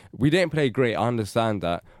mean, we didn't play great. I understand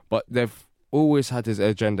that, but they've always had this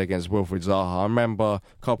agenda against Wilfried Zaha. I remember a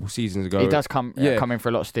couple of seasons ago. He does come in for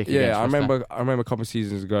a lot of stick. Yeah, I remember a couple of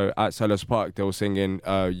seasons ago at Selhurst Park, they were singing.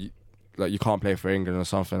 Like, you can't play for England or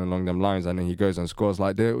something along them lines, and then he goes and scores.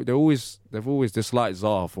 Like, they've always disliked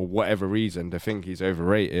Zaha for whatever reason. They think he's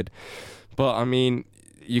overrated, but I mean,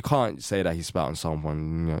 you can't say that he spat on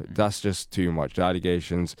someone. That's just too much. The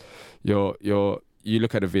allegations, you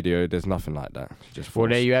look at the video, there's nothing like that. Well,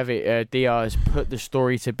 there you have it. DR has put the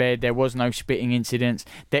story to bed. There was no spitting incidents.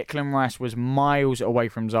 Declan Rice was miles away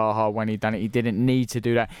from Zaha when he done it. He didn't need to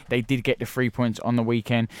do that. They did get the 3 points on the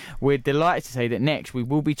weekend. We're delighted to say that next we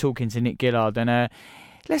will be talking to Nick Gillard, and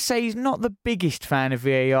let's say he's not the biggest fan of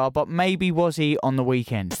VAR, but maybe was he on the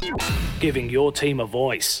weekend. Giving your team a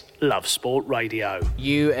voice. Love Sport Radio.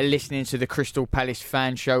 You are listening to the Crystal Palace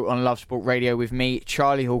Fan Show on Love Sport Radio with me,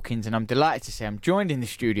 Charlie Hawkins, and I'm delighted to say I'm joined in the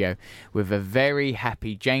studio with a very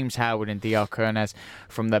happy James Howard and DR Kernaz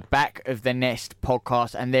from the Back of the Nest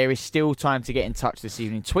podcast, and there is still time to get in touch this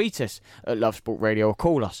evening. Tweet us at Love Sport Radio or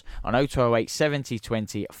call us on 0208 70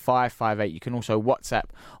 20 558. You can also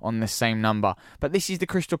WhatsApp on the same number. But this is the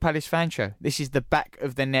Crystal Palace Fan Show. This is the Back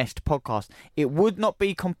of the Nest podcast. It would not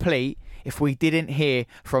be complete if we didn't hear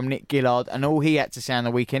from Nick Gillard and all he had to say on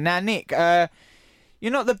the weekend. Now, Nick,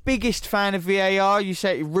 you're not the biggest fan of VAR. You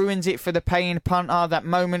say it ruins it for the paying punter, that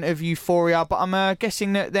moment of euphoria. But I'm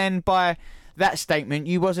guessing that then by that statement,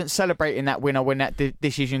 you wasn't celebrating that winner when that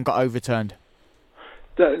decision got overturned.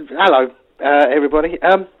 Hello, everybody.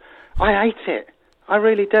 I hate it. I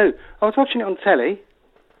really do. I was watching it on telly,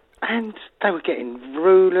 and they were getting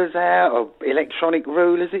rulers out, or electronic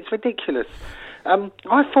rulers. It's ridiculous. I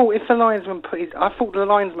thought the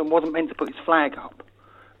linesman wasn't meant to put his flag up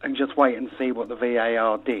and just wait and see what the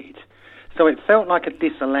VAR did. So it felt like a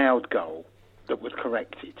disallowed goal that was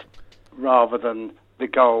corrected, rather than the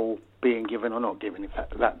goal being given or not given. If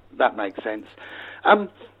that makes sense. I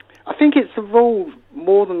think it's the rule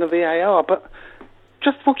more than the VAR, but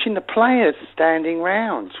just watching the players standing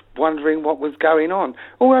round, wondering what was going on.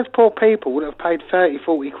 All those poor people would have paid 30,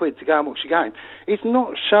 40 quid to go and watch the game. It's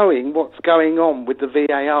not showing what's going on with the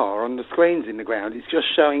VAR on the screens in the ground. It's just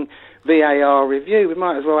showing VAR review. We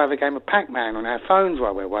might as well have a game of Pac-Man on our phones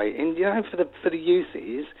while we're waiting, for the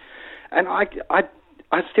uses. And I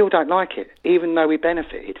still don't like it, even though we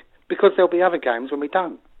benefited, because there'll be other games when we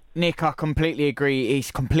don't. Nick, I completely agree.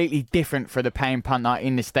 It's completely different for the paying punter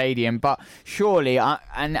in the stadium. But surely,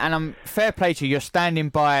 and I'm fair play to you, you're standing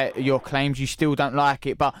by your claims. You still don't like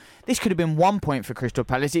it. But this could have been 1 point for Crystal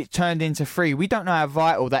Palace. It turned into 3. We don't know how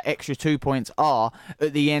vital that extra 2 points are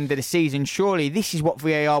at the end of the season. Surely, this is what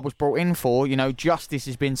VAR was brought in for. Justice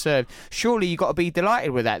has been served. Surely, you've got to be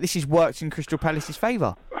delighted with that. This has worked in Crystal Palace's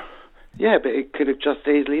favour. Yeah, but it could have just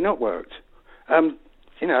easily not worked.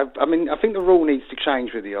 I think the rule needs to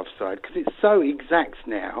change with the offside, because it's so exact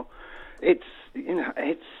now. It's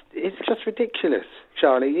just ridiculous,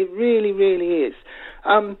 Charlie. It really, really is.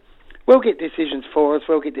 We'll get decisions for us,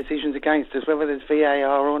 we'll get decisions against us, whether there's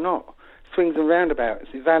VAR or not. Swings and roundabouts,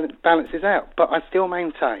 it balances out. But I still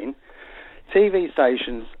maintain TV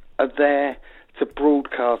stations are there to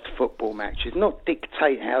broadcast football matches, not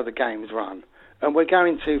dictate how the games run. And we're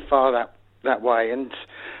going too far that way, and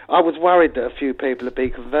I was worried that a few people would be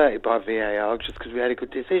converted by VAR just because we had a good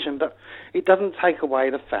decision, but it doesn't take away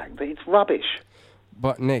the fact that it's rubbish.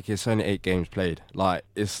 But Nick, it's only 8 games played.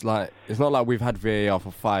 It's not like we've had VAR for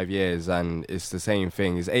 5 years and it's the same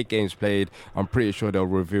thing. It's 8 games played. I'm pretty sure they'll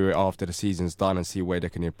review it after the season's done and see where they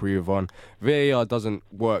can improve on. VAR doesn't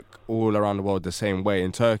work all around the world the same way.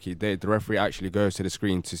 In Turkey, the referee actually goes to the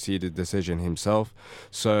screen to see the decision himself.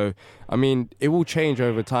 So, it will change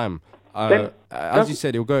over time. As you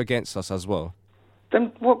said, it will go against us as well.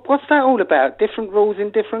 Then what's that all about? Different rules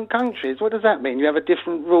in different countries. What does that mean? You have a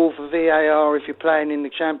different rule for VAR if you're playing in the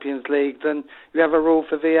Champions League than you have a rule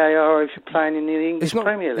for VAR if you're playing in the English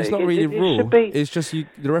Premier League. It's not really a rule. It's just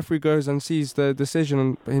the referee goes and sees the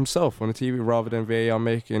decision himself on the TV rather than VAR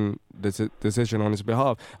making the decision on his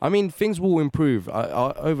behalf. Things will improve.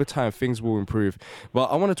 Over time, things will improve. But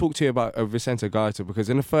I want to talk to you about Vicente Gaeta, because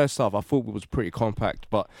in the first half, I thought it was pretty compact.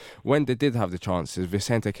 But when they did have the chances,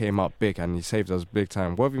 Vicente came up big and he saved us big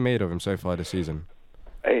time. What have you made of him so far this season?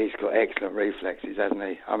 He's got excellent reflexes, hasn't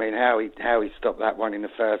he? How he stopped that one in the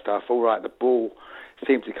first half. All right, the ball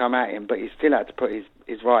seemed to come at him, but he still had to put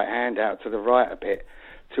his right hand out to the right a bit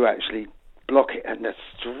to actually block it. And the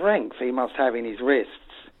strength he must have in his wrists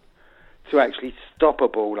to actually stop a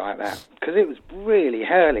ball like that, because it was really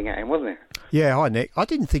hurling at him, wasn't it? Yeah, hi Nick. I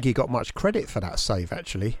didn't think he got much credit for that save,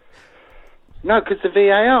 actually. No, because the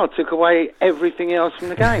VAR took away everything else from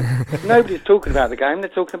the game. Nobody's talking about the game, they're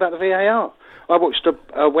talking about the VAR. I watched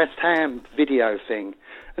a West Ham video thing,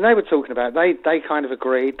 and they were talking about, they kind of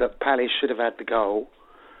agreed that Palace should have had the goal,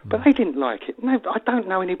 but they didn't like it. No, I don't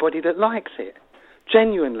know anybody that likes it.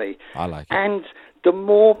 Genuinely. I like it. And the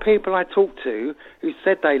more people I talk to who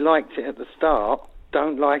said they liked it at the start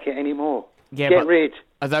don't like it anymore. Yeah, Get rid.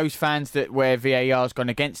 Are those fans where VAR's gone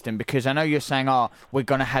against them? Because I know you're saying, we're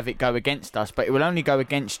going to have it go against us, but it will only go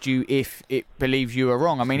against you if it believes you are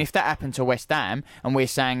wrong. If that happened to West Ham and we're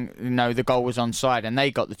saying, the goal was onside and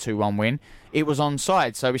they got the 2-1 win, it was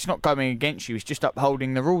onside, so it's not going against you, it's just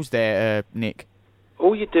upholding the rules there, Nick.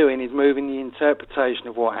 All you're doing is moving the interpretation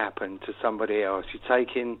of what happened to somebody else. You're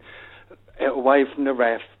taking it away from the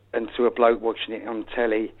ref and to a bloke watching it on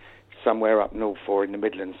telly somewhere up north or in the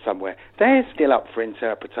Midlands somewhere. They're still up for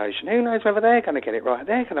interpretation. Who knows whether they're going to get it right?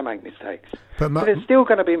 They're going to make mistakes. But there's still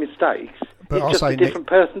going to be mistakes. But it's just a different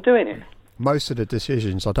person doing it. Most of the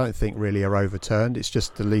decisions I don't think really are overturned. It's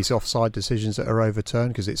just the least offside decisions that are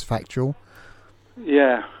overturned because it's factual.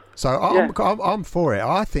 Yeah. So I'm for it.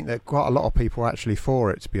 I think that quite a lot of people are actually for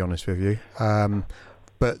it, to be honest with you.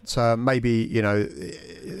 But maybe,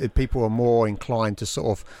 people are more inclined to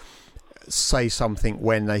sort of say something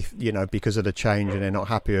when they, because of the change and they're not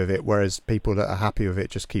happy with it, whereas people that are happy with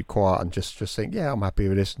it just keep quiet and just think, yeah, I'm happy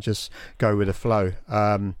with this and just go with the flow.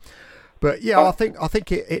 But yeah, I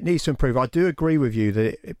think it needs to improve. I do agree with you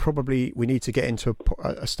that it probably we need to get into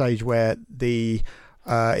a stage where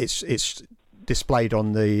it's displayed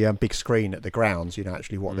on the big screen at the grounds.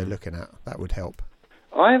 Actually what they're looking at. That would help.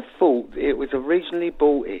 I thought it was originally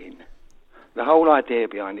brought in. The whole idea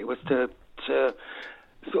behind it was to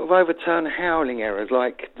sort of overturn howling errors,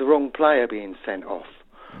 like the wrong player being sent off,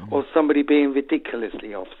 or somebody being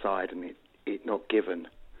ridiculously offside and it not given.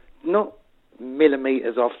 Not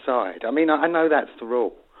millimetres offside. I mean, I know that's the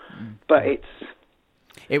rule, but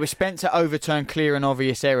It was spent to overturn clear and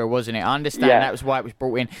obvious error, wasn't it? I understand that was why it was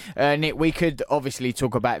brought in. Nick, we could obviously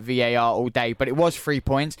talk about VAR all day, but it was 3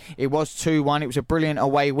 points. It was 2-1. It was a brilliant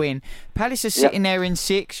away win. Palace are sitting there in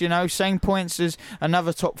 6, same points as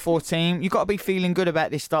another top 4 team. You've got to be feeling good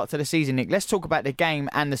about this start to the season, Nick. Let's talk about the game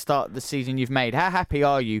and the start of the season you've made. How happy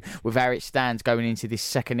are you with how it stands going into this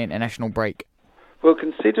second international break? Well,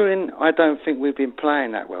 considering I don't think we've been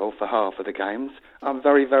playing that well for half of the games, I'm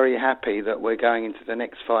very, very happy that we're going into the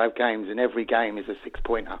next 5 games and every game is a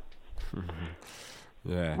 6-pointer.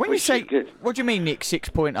 Yeah. When you say, what do you mean, Nick,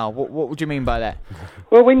 6-pointer? What would you mean by that?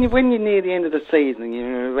 Well, when you're near the end of the season and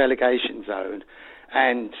you're in a relegation zone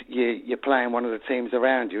and you're playing one of the teams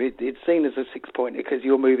around you, it's seen as a 6-pointer because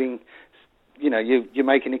you're moving, you're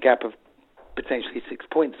making a gap of potentially 6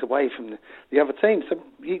 points away from the other team. So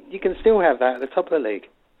you can still have that at the top of the league.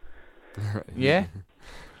 Yeah.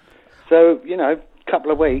 So,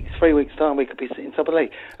 couple of weeks, 3 weeks' time, we could be sitting top of the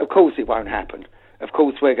league. Of course it won't happen. Of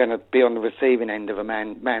course we're going to be on the receiving end of a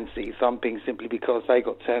Man City thumping simply because they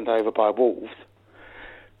got turned over by Wolves.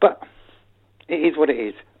 But it is what it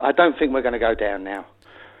is. I don't think we're going to go down now.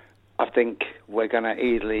 I think we're going to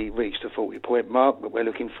easily reach the 40-point mark that we're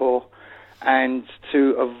looking for. And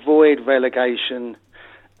to avoid relegation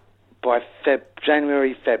by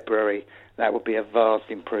January, February, that would be a vast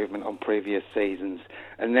improvement on previous seasons.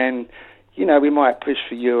 And then, we might push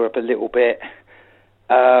for Europe a little bit.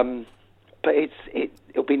 But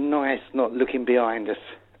it'll be nice not looking behind us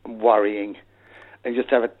and worrying and just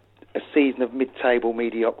have a season of mid-table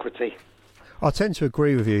mediocrity. I tend to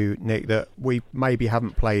agree with you, Nick, that we maybe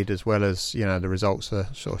haven't played as well as the results are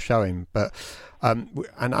sort of showing. But and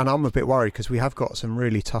I'm a bit worried because we have got some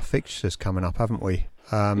really tough fixtures coming up, haven't we?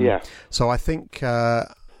 So I think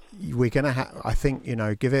we're going to have. I think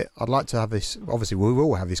give it. I'd like to have this. Obviously, we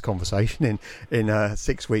will have this conversation in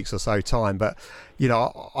 6 weeks or so time. But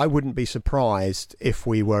I wouldn't be surprised if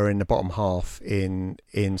we were in the bottom half in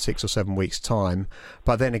 6 or 7 weeks' time.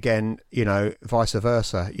 But then again, vice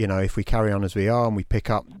versa. If we carry on as we are and we pick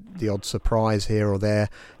up the odd surprise here or there,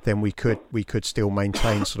 then we could still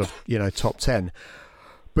maintain sort of top 10.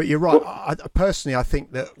 But you're right. Personally, I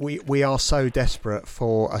think that we are so desperate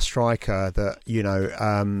for a striker that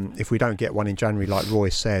if we don't get one in January, like Roy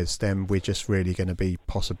says, then we're just really going to be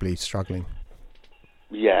possibly struggling.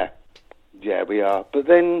 Yeah, we are. But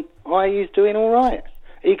then Ayew's doing all right.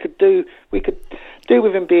 We could do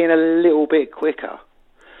with him being a little bit quicker.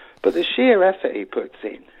 But the sheer effort he puts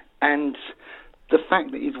in and the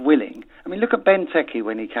fact that he's willing. I mean, look at Benteke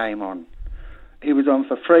when he came on. He was on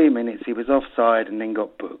for 3 minutes, he was offside and then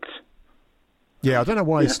got booked. Yeah, I don't know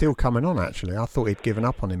why he's still coming on, actually. I thought he'd given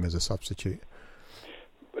up on him as a substitute.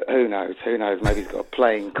 Who knows? Maybe he's got a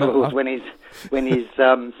playing clause when he's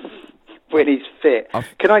fit.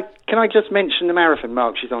 Can I just mention the marathon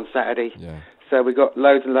marches on Saturday? Yeah. So we've got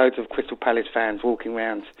loads and loads of Crystal Palace fans walking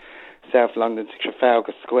around South London to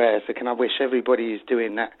Trafalgar Square. So can I wish everybody who's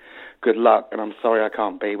doing that good luck? And I'm sorry I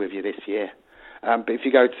can't be with you this year. But if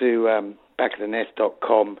you go to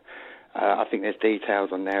backofthenest.com, I think there's details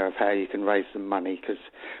on there of how you can raise some money because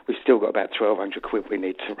we've still got about 1,200 quid we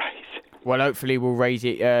need to raise. Well, hopefully we'll raise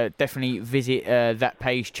it. Definitely visit that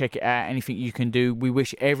page, check it out. Anything you can do. We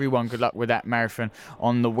wish everyone good luck with that marathon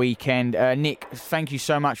on the weekend. Nick, thank you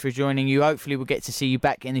so much for joining you. Hopefully we'll get to see you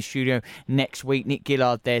back in the studio next week. Nick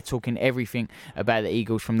Gillard there talking everything about the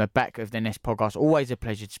Eagles from the Back of the Nest podcast. Always a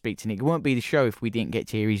pleasure to speak to Nick. It won't be the show if we didn't get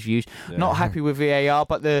to hear his views. Yeah. Not happy with VAR,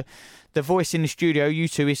 but the voice in the studio, you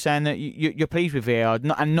two, is saying that you're pleased with VAR,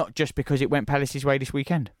 and not just because it went Palace's way this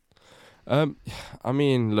weekend. I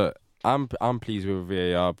mean, look, I'm pleased with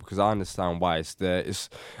VAR because I understand why it's there.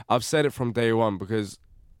 I've said it from day one because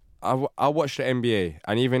I watched the NBA,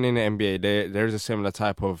 and even in the NBA, there is a similar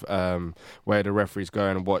type of where the referees go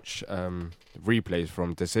and watch replays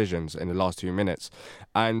from decisions in the last 2 minutes,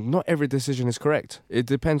 and not every decision is correct. It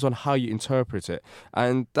depends on how you interpret it,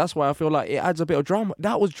 and that's why I feel like it adds a bit of drama.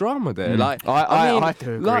 That was drama there. Like I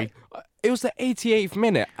do agree. it was the 88th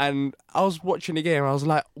minute, and I was watching the game, and I was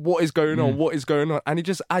like, what is going on? What is going on? And he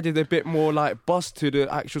just added a bit more like buzz to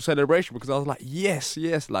the actual celebration, because I was like, yes,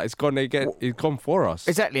 like it's gone for us.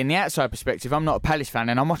 Exactly. In the outside perspective, I'm not a Palace fan,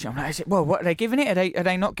 and I'm watching. I'm like, well, what are they giving it? Are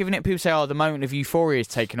they not giving it? People say, the moment of euphoria is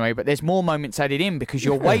taken away, but there's more moments added in because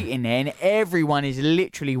you're waiting there, and everyone is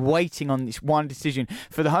literally waiting on this one decision.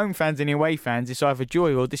 For the home fans and the away fans, it's either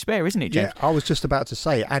joy or despair, isn't it, James? Yeah, I was just about to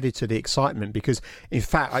say, added to the excitement, because in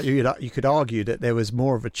fact you could argue that there was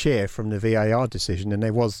more of a cheer from the VAR decision than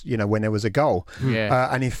there was, when there was a goal.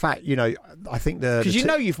 Yeah. And in fact, I think because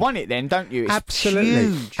you've won it, then, don't you? It's absolutely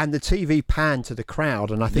huge. And the TV panned to the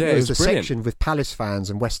crowd, and I think there was a section with Palace fans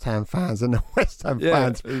and West Ham fans, and the West Ham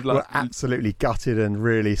fans were absolutely gutted and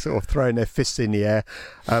really sort of throwing their fists in the air.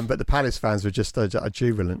 But the Palace fans were just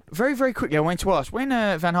jubilant. Very, very quickly, I wanted to ask, when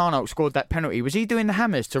Van Aanholt scored that penalty, was he doing the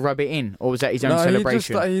hammers to rub it in, or was that his own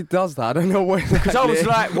celebration? He does that. I don't know why. Because I was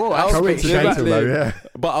like, whoa, that's coincidental though, yeah.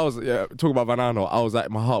 But I was talking about Van Aanholt. I was like,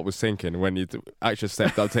 my heart was sinking when he actually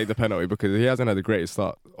stepped up to take the penalty, because he hasn't had the greatest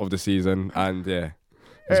start of the season, and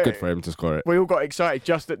it's good for him to score it. We all got excited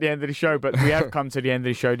just at the end of the show, but we have come to the end of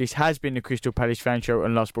the show. This has been the Crystal Palace Fan Show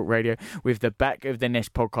on Love Sport Radio with the Back of the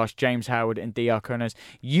Nest podcast, James Howard and D. Arconas.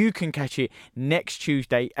 You can catch it next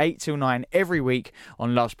Tuesday, 8 till 9 every week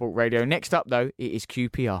on Love Sport Radio. Next up, though, it is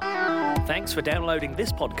QPR. Thanks for downloading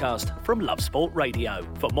this podcast from Love Sport Radio.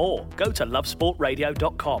 For more, go to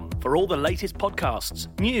lovesportradio.com for all the latest podcasts,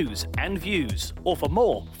 news and views. Or for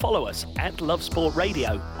more, follow us at Love Sport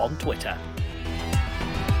Radio on Twitter.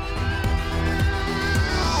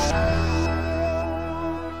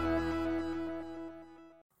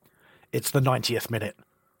 It's the 90th minute.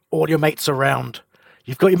 All your mates around.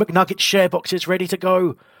 You've got your McNugget share boxes ready to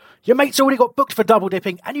go. Your mate's already got booked for double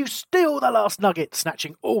dipping, and you steal the last nugget,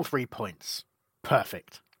 snatching all 3 points.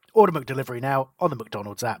 Perfect. Order McDelivery now on the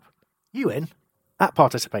McDonald's app. You in? At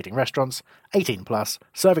participating restaurants, 18 plus,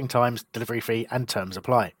 serving times, delivery fee and terms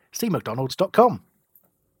apply. See mcdonalds.com.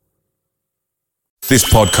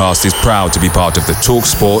 This podcast is proud to be part of the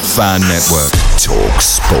TalkSport Fan Network.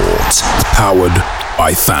 TalkSport. Powered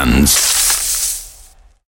by fans.